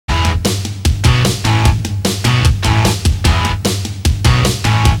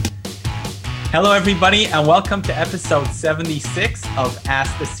Hello, everybody, and welcome to episode 76 of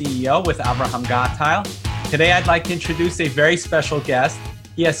Ask the CEO with Avraham Gottheil. Today, I'd like to introduce a very special guest.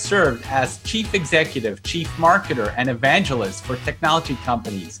 He has served as chief executive, chief marketer, and evangelist for technology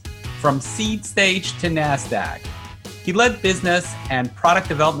companies from seed stage to NASDAQ. He led business and product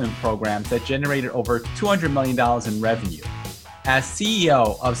development programs that generated over $200 million in revenue. As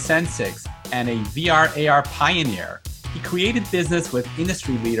CEO of Sensix and a VR AR pioneer, he created business with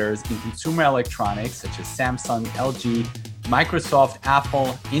industry leaders in consumer electronics such as Samsung, LG, Microsoft, Apple,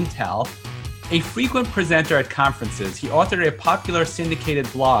 Intel. A frequent presenter at conferences, he authored a popular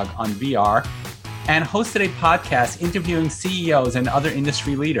syndicated blog on VR and hosted a podcast interviewing CEOs and other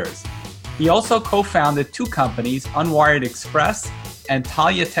industry leaders. He also co-founded two companies, Unwired Express and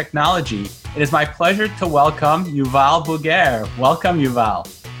Talia Technology. It is my pleasure to welcome Yuval Buger. Welcome, Yuval.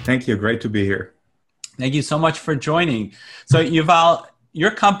 Thank you. Great to be here. Thank you so much for joining. So Yuval, your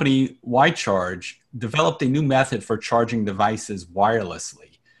company, YCharge, developed a new method for charging devices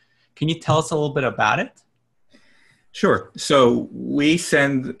wirelessly. Can you tell us a little bit about it? Sure. So we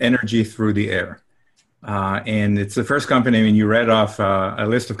send energy through the air. And it's the first company, I mean, you read off a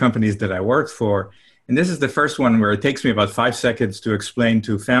list of companies that I worked for. And this is the first one where it takes me about 5 seconds to explain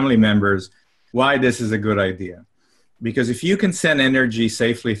to family members why this is a good idea. Because if you can send energy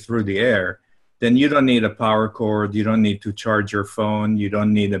safely through the air, then you don't need a power cord, you don't need to charge your phone, you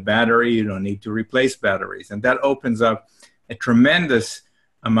don't need a battery, you don't need to replace batteries. And that opens up a tremendous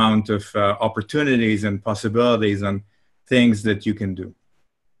amount of opportunities and possibilities on things that you can do.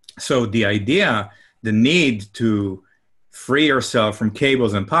 So the idea, the need to free yourself from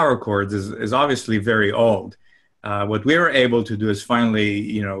cables and power cords is obviously very old. What we were able to do is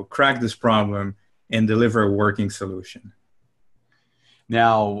finally, crack this problem and deliver a working solution.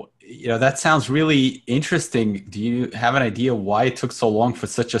 Now, that sounds really interesting. Do you have an idea why it took so long for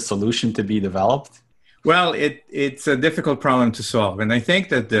such a solution to be developed? Well, it's a difficult problem to solve. And I think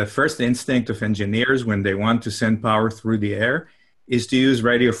that the first instinct of engineers when they want to send power through the air is to use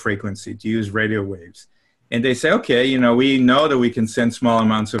radio frequency, to use radio waves. And they say, okay, we know that we can send small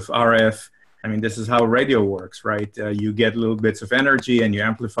amounts of RF. I mean, this is how radio works, right? You get little bits of energy and you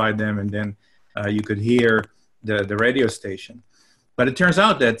amplify them, and then you could hear the radio station. But it turns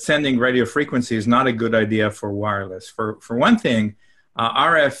out that sending radio frequency is not a good idea for wireless. For one thing,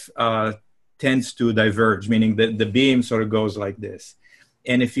 RF tends to diverge, meaning that the beam sort of goes like this.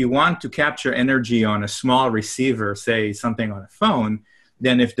 And if you want to capture energy on a small receiver, say something on a phone,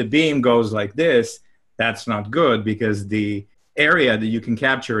 then if the beam goes like this, that's not good because the area that you can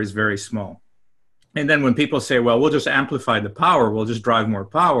capture is very small. And then when people say, well, we'll just amplify the power, we'll just drive more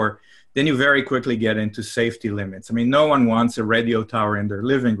power, then you very quickly get into safety limits. I mean, no one wants a radio tower in their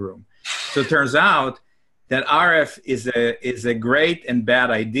living room. So it turns out that RF is a great and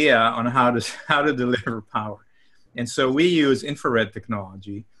bad idea on how to deliver power. And so we use infrared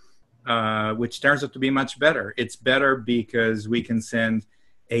technology, which turns out to be much better. It's better because we can send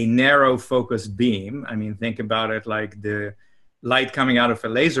a narrow focused beam. I mean, think about it like the light coming out of a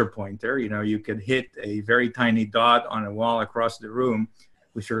laser pointer. You could hit a very tiny dot on a wall across the room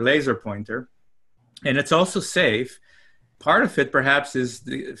with your laser pointer. And it's also safe. Part of it perhaps is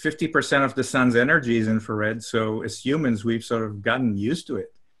 50% of the sun's energy is infrared. So as humans, we've sort of gotten used to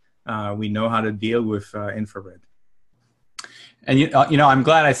it. We know how to deal with infrared. And, I'm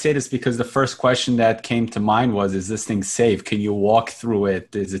glad I say this because the first question that came to mind was, is this thing safe? Can you walk through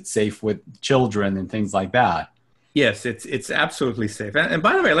it? Is it safe with children and things like that? Yes, it's absolutely safe. And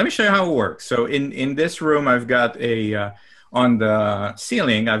by the way, let me show you how it works. So in this room, I've got on the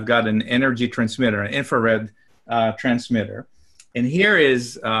ceiling, I've got an energy transmitter, an infrared transmitter. And here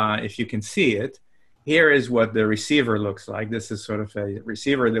is, if you can see it, here is what the receiver looks like. This is sort of a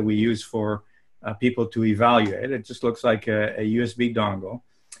receiver that we use for people to evaluate. It just looks like a USB dongle.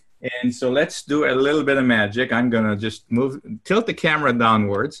 And so let's do a little bit of magic. I'm going to just tilt the camera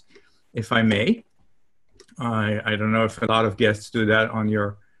downwards, if I may. I don't know if a lot of guests do that on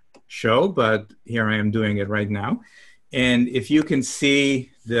your show, but here I am doing it right now. And if you can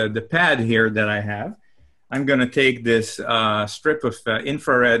see the pad here that I have, I'm going to take this strip of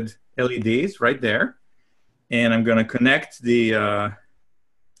infrared LEDs right there, and I'm going to connect the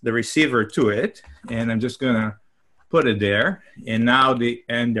receiver to it, and I'm just going to put it there, and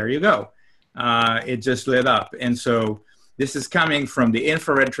there you go. It just lit up. And so this is coming from the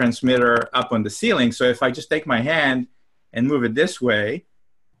infrared transmitter up on the ceiling. So if I just take my hand and move it this way,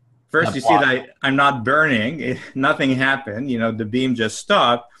 first you see that I'm not burning. Nothing happened. The beam just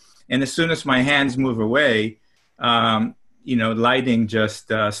stopped. And as soon as my hands move away, lighting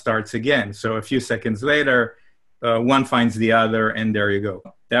just starts again. So a few seconds later, one finds the other, and there you go.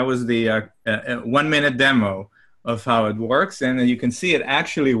 That was the 1-minute demo of how it works. And you can see it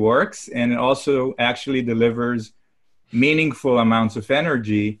actually works, and it also actually delivers meaningful amounts of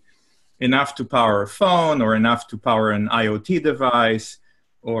energy, enough to power a phone or enough to power an IoT device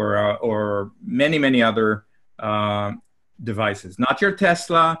or many, many other devices. Not your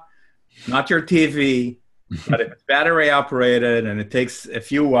Tesla, not your TV, but if it's battery operated and it takes a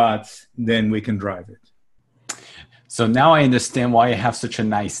few watts, then we can drive it. So now I understand why you have such a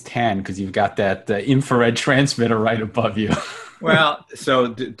nice tan, because you've got that infrared transmitter right above you. Well,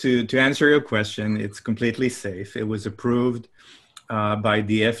 so to answer your question, it's completely safe. It was approved by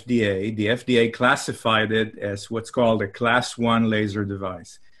the FDA. The FDA classified it as what's called a Class 1 laser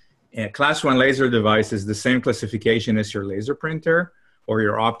device. A Class 1 laser device is the same classification as your laser printer or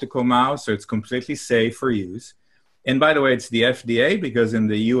your optical mouse, so it's completely safe for use. And by the way, it's the FDA because in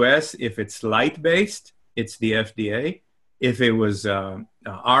the US, if it's light-based, it's the FDA. If it was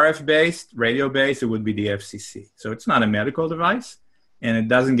RF-based, radio-based, it would be the FCC. So it's not a medical device, and it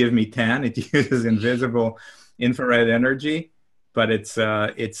doesn't give me tan. It uses invisible infrared energy, but it's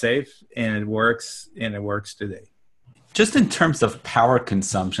safe, and it works today. Just in terms of power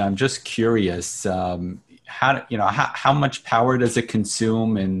consumption, I'm just curious, how much power does it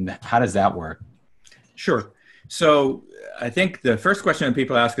consume, and how does that work? Sure. So I think the first question that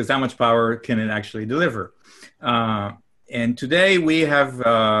people ask is how much power can it actually deliver? And today we have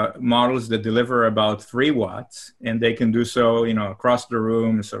models that deliver about 3 watts, and they can do so, across the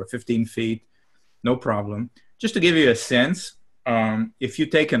room, sort of 15 feet, no problem. Just to give you a sense, if you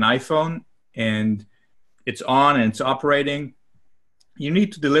take an iPhone and it's on and it's operating, you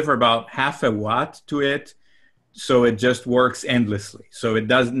need to deliver about half a watt to it, so it just works endlessly. So it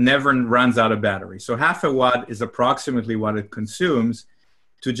never runs out of battery. So half a watt is approximately what it consumes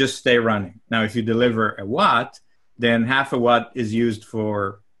to just stay running. Now, if you deliver a watt, then half a watt is used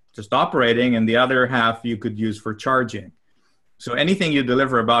for just operating, and the other half you could use for charging. So anything you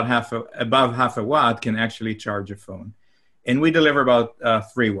deliver above half a watt can actually charge a phone. And we deliver about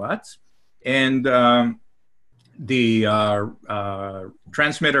 3 watts. And the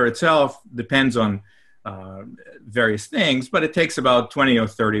transmitter itself depends on various things, but it takes about 20 or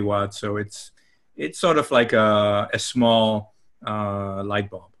 30 watts. So it's sort of like a small light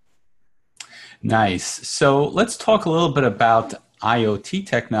bulb. Nice. So let's talk a little bit about IoT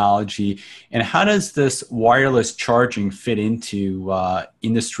technology, and how does this wireless charging fit into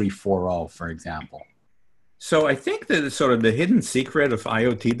Industry 4.0, for example? So I think that sort of the hidden secret of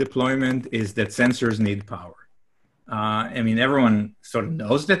IoT deployment is that sensors need power. Everyone sort of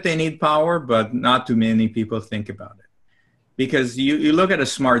knows that they need power, but not too many people think about it. Because you look at a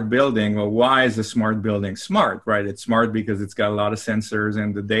smart building, well, why is a smart building smart, right? It's smart because it's got a lot of sensors,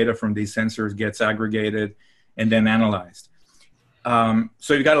 and the data from these sensors gets aggregated and then analyzed.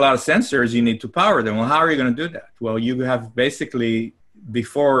 So you've got a lot of sensors, you need to power them. Well, how are you going to do that? Well, you have basically,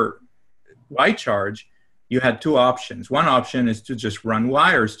 before Y-Charge, you had 2 options. One option is to just run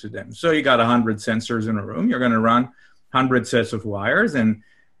wires to them. So you got 100 sensors in a room. You're going to run 100 sets of wires, and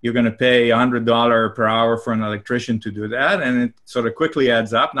you're going to pay $100 per hour for an electrician to do that. And it sort of quickly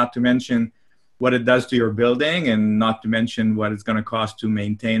adds up, not to mention what it does to your building, and not to mention what it's going to cost to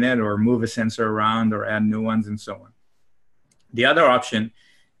maintain it or move a sensor around or add new ones and so on. The other option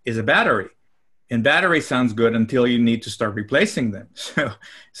is a battery. And battery sounds good until you need to start replacing them.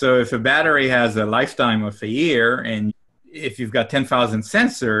 So if a battery has a lifetime of a year, and if you've got 10,000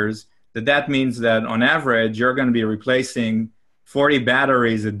 sensors, that means that on average, you're going to be replacing 40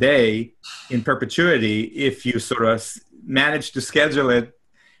 batteries a day in perpetuity if you sort of manage to schedule it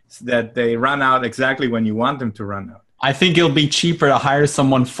so that they run out exactly when you want them to run out. I think it'll be cheaper to hire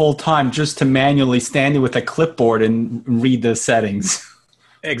someone full-time just to manually stand there with a clipboard and read the settings.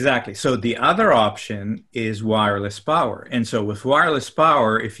 Exactly. So the other option is wireless power. And so with wireless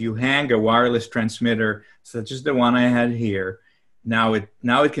power, if you hang a wireless transmitter, such as the one I had here, now it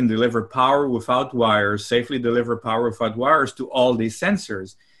can deliver power without wires, safely deliver power without wires to all these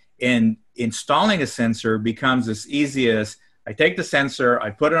sensors. And installing a sensor becomes as easy as I take the sensor,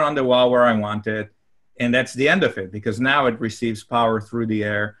 I put it on the wall where I want it, and that's the end of it, because now it receives power through the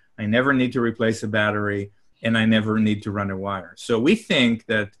air. I never need to replace a battery, and I never need to run a wire. So we think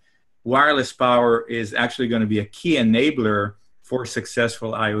that wireless power is actually going to be a key enabler for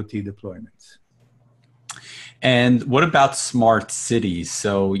successful IoT deployments. And what about smart cities?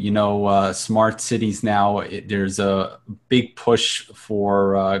 So, smart cities now, there's a big push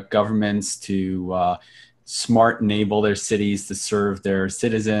for governments to smart enable their cities to serve their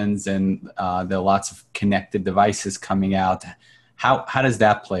citizens, and there are lots of connected devices coming out. How does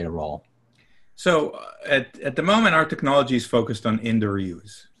that play a role? So at the moment, our technology is focused on indoor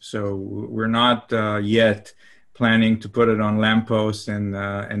use. So we're not yet planning to put it on lampposts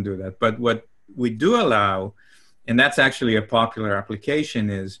and do that. But what we do allow, and that's actually a popular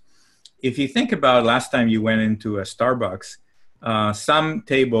application, is if you think about last time you went into a Starbucks, some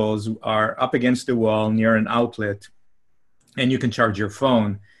tables are up against the wall near an outlet, and you can charge your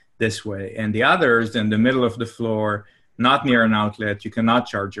phone this way. And the others in the middle of the floor, not near an outlet, you cannot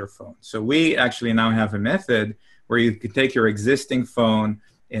charge your phone. So we actually now have a method where you can take your existing phone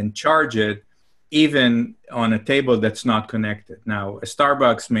and charge it even on a table that's not connected. Now, a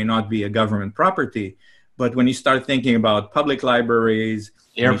Starbucks may not be a government property, but when you start thinking about public libraries,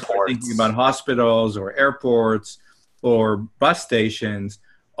 airports, thinking about hospitals or airports or bus stations,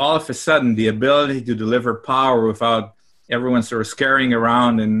 all of a sudden the ability to deliver power without everyone sort of scurrying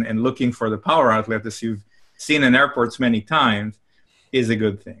around and looking for the power outlet, as you've seen in airports many times, is a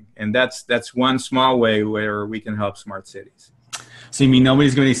good thing. And that's one small way where we can help smart cities. So you mean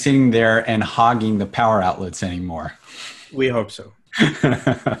nobody's going to be sitting there and hogging the power outlets anymore? We hope so.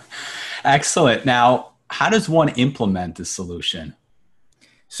 Excellent. Now, how does one implement this solution?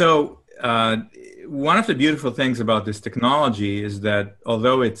 So one of the beautiful things about this technology is that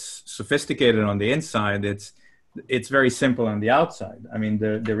although it's sophisticated on the inside, it's very simple on the outside. I mean,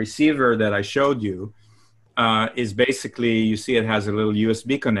 the receiver that I showed you is basically, you see it has a little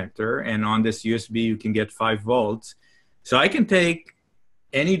USB connector, and on this USB you can get 5 volts. So I can take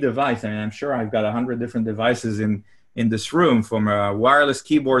any device, and I'm sure I've got 100 different devices in this room, from a wireless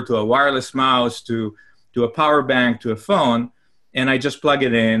keyboard to a wireless mouse to a power bank to a phone, and I just plug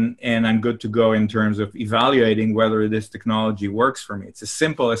it in and I'm good to go in terms of evaluating whether this technology works for me. It's as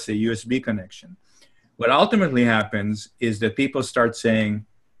simple as a USB connection. What ultimately happens is that people start saying,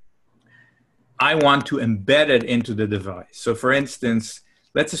 I want to embed it into the device. So for instance,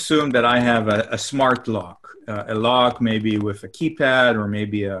 let's assume that I have a smart lock, a lock maybe with a keypad or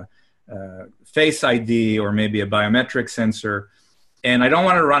maybe a Face ID or maybe a biometric sensor. And I don't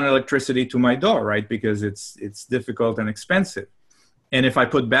want to run electricity to my door, right? Because it's difficult and expensive. And if I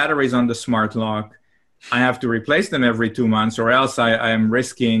put batteries on the smart lock, I have to replace them every 2 months, or else I am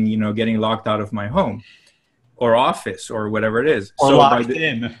risking, getting locked out of my home or office or whatever it is. Or so locked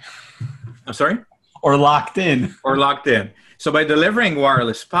in. I'm sorry? Or locked in. Or locked in. So by delivering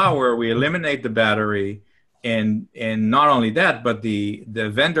wireless power, we eliminate the battery, and not only that, but the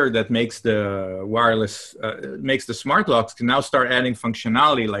vendor that makes the wireless, makes the smart locks can now start adding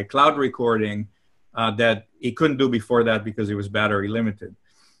functionality like cloud recording that he couldn't do before that because it was battery limited.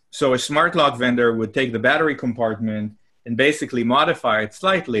 So a smart lock vendor would take the battery compartment and basically modify it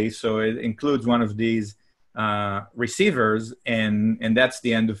slightly so it includes one of these receivers, and that's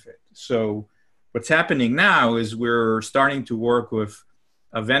the end of it. So what's happening now is we're starting to work with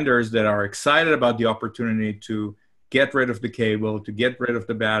vendors that are excited about the opportunity to get rid of the cable, to get rid of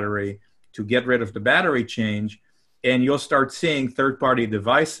the battery, to get rid of the battery change, and you'll start seeing third-party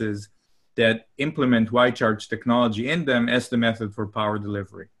devices that implement Y-Charge technology in them as the method for power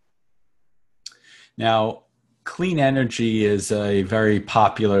delivery. Now, clean energy is a very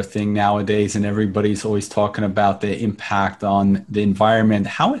popular thing nowadays, and everybody's always talking about the impact on the environment.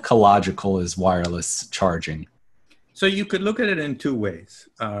 How ecological is wireless charging? So you could look at it in 2 ways.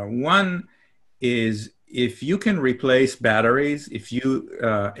 One is, if you can replace batteries, if you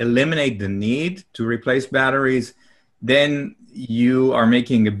eliminate the need to replace batteries, then you are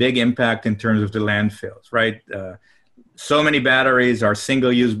making a big impact in terms of the landfills, right? So many batteries are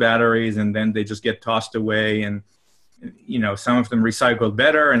single-use batteries, and then they just get tossed away, and some of them recycled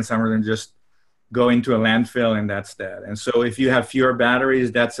better, and some of them just go into a landfill, and that's that. And so if you have fewer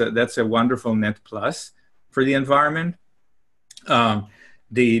batteries, that's a wonderful net plus for the environment.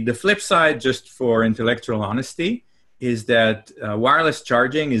 The flip side, just for intellectual honesty, is that wireless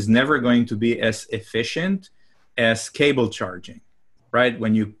charging is never going to be as efficient as cable charging, right?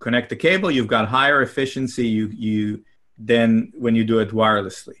 When you connect the cable, you've got higher efficiency than when you do it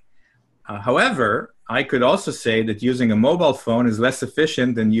wirelessly. However, I could also say that using a mobile phone is less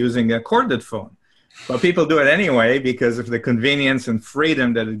efficient than using a corded phone. But people do it anyway because of the convenience and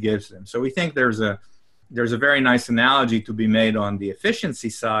freedom that it gives them. So we think there's a very nice analogy to be made on the efficiency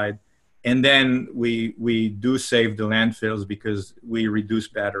side. And then we do save the landfills because we reduce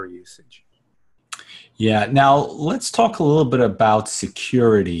battery usage. Yeah. Now, let's talk a little bit about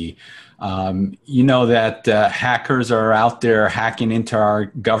security. You know that hackers are out there hacking into our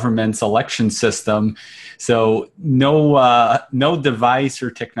government's election system. So no device or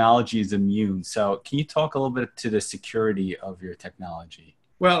technology is immune. So can you talk a little bit to the security of your technology?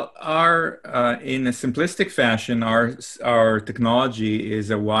 Well, in a simplistic fashion, our technology is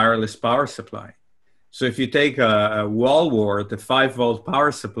a wireless power supply. So if you take a wall wart, a 5-volt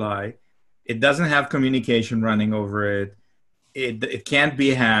power supply, it doesn't have communication running over it. It can't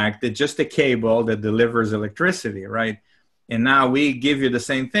be hacked. It's just a cable that delivers electricity, right? And now we give you the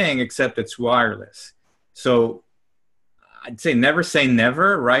same thing, except it's wireless. So I'd say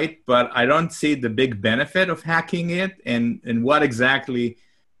never, right? But I don't see the big benefit of hacking it. And what exactly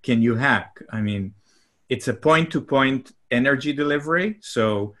can you hack? I mean, it's a point-to-point energy delivery.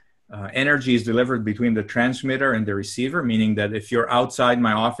 So energy is delivered between the transmitter and the receiver, meaning that if you're outside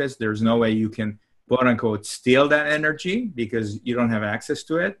my office, there's no way you can, quote unquote, steal that energy because you don't have access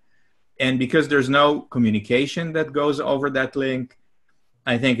to it. And because there's no communication that goes over that link,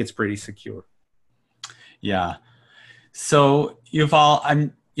 I think it's pretty secure. Yeah. So Yuval,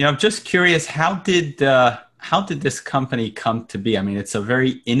 I'm just curious, how did this company come to be? I mean, it's a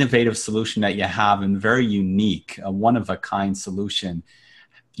very innovative solution that you have and very unique, a one-of-a-kind solution.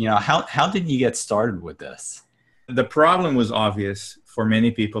 How did you get started with this? The problem was obvious for many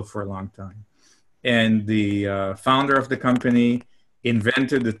people for a long time. And the founder of the company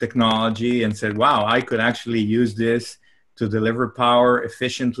invented the technology and said, wow, I could actually use this to deliver power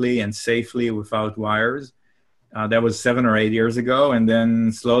efficiently and safely without wires. That was 7 or 8 years ago. And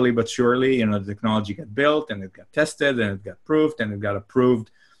then slowly but surely, the technology got built and it got tested and it got proved and it got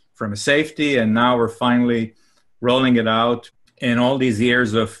approved from a safety. And now we're finally rolling it out. And all these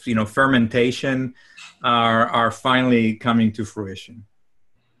years of, fermentation are finally coming to fruition.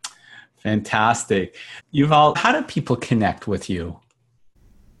 Fantastic. Yuval, how do people connect with you?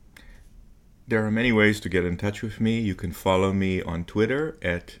 There are many ways to get in touch with me. You can follow me on Twitter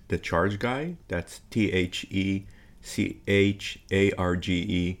at The Charge Guy. That's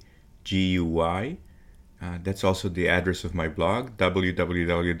TheChargeGuy. That's also the address of my blog,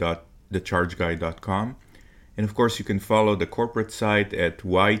 www.thechargeguy.com. And of course, you can follow the corporate site at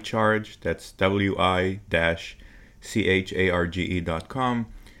YCharge. That's WI-CHARGE.com.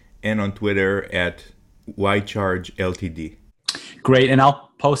 And on Twitter at YChargeLTD. Great. And I'll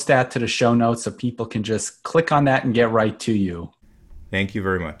post that to the show notes so people can just click on that and get right to you. Thank you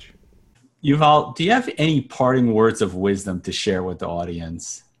very much. Yuval, do you have any parting words of wisdom to share with the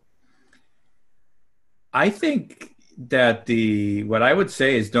audience? I think that what I would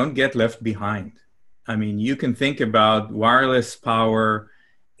say is don't get left behind. I mean, you can think about wireless power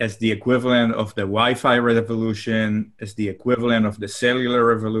as the equivalent of the Wi-Fi revolution, as the equivalent of the cellular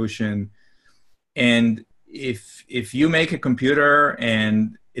revolution. And if you make a computer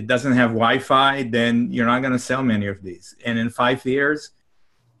and it doesn't have Wi-Fi, then you're not going to sell many of these. And in 5 years,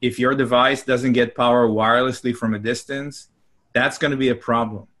 if your device doesn't get power wirelessly from a distance, that's going to be a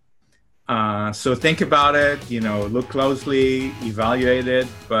problem. So think about it, look closely, evaluate it,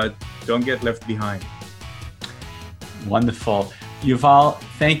 but don't get left behind. Wonderful. Yuval,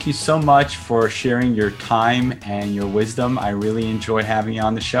 thank you so much for sharing your time and your wisdom. I really enjoy having you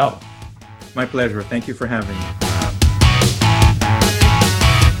on the show. My pleasure. Thank you for having me.